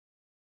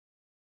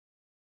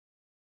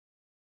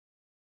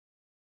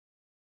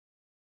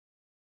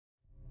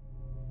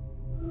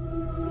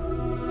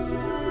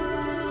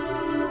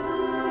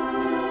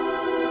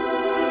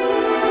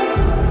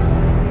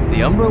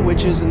The Umbra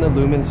Witches and the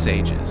Lumen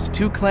Sages,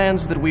 two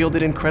clans that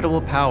wielded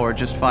incredible power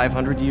just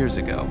 500 years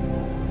ago.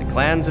 The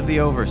clans of the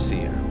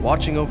Overseer,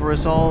 watching over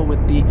us all with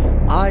the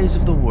eyes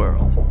of the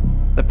world.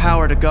 The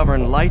power to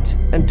govern light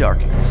and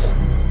darkness.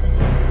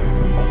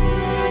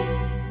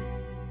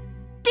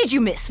 Did you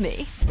miss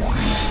me?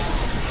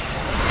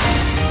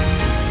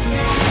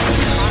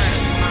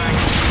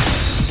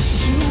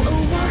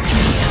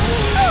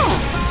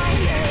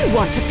 Oh, you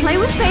want to play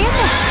with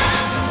Bayonetta?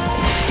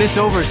 This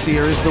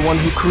Overseer is the one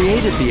who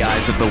created the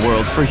eyes of the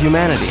world for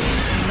humanity.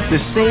 The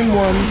same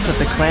ones that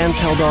the clans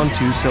held on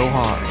to so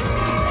hard.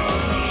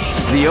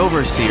 The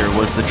Overseer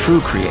was the true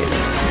creator.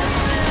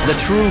 The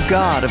true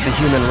god of the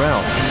human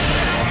realm.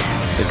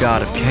 The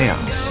god of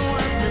chaos.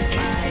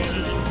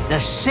 The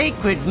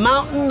sacred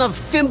mountain of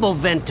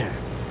Fimbulventer.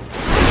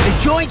 The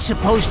joint's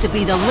supposed to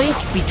be the link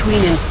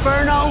between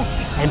Inferno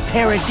and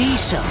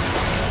Paradiso.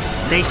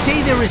 They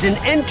say there is an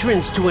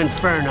entrance to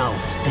Inferno,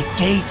 the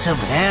gates of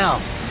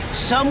hell,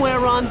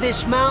 somewhere on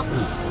this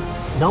mountain.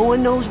 No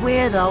one knows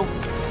where, though.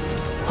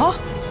 Huh?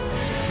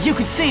 You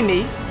could see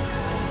me?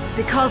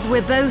 Because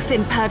we're both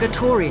in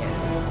Purgatorio.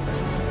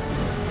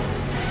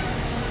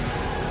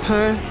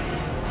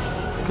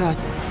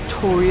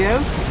 Purgatorio?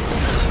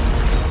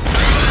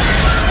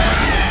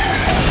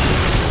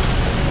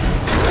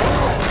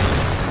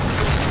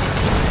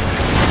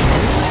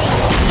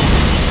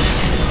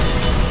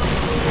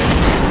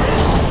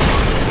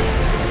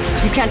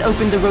 You can't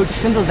open the road to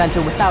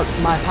Fimbulventer without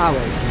my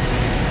powers.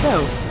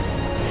 So,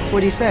 what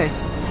do you say?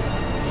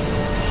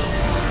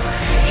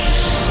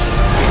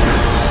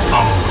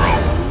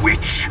 Umbra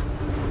Witch?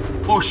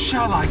 Or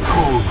shall I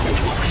call you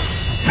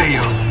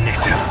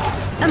Bayonetta?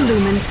 A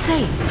Lumen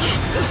Sage.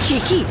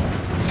 Cheeky.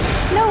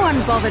 No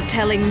one bothered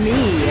telling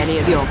me any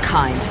of your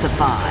kind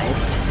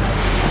survived.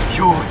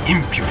 Your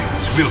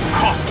impudence will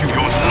cost you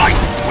your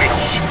life,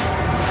 Witch!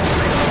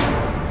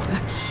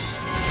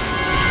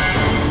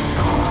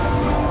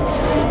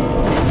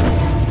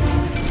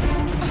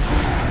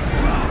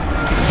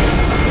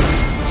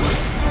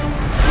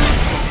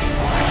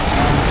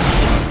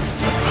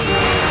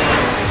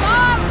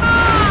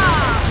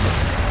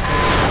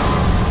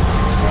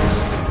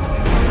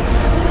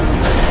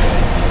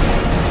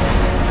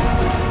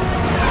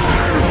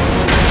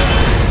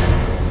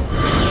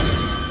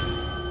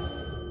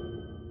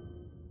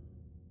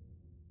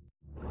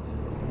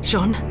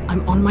 John,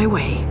 I'm on my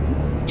way.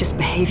 Just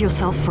behave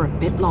yourself for a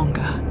bit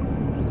longer.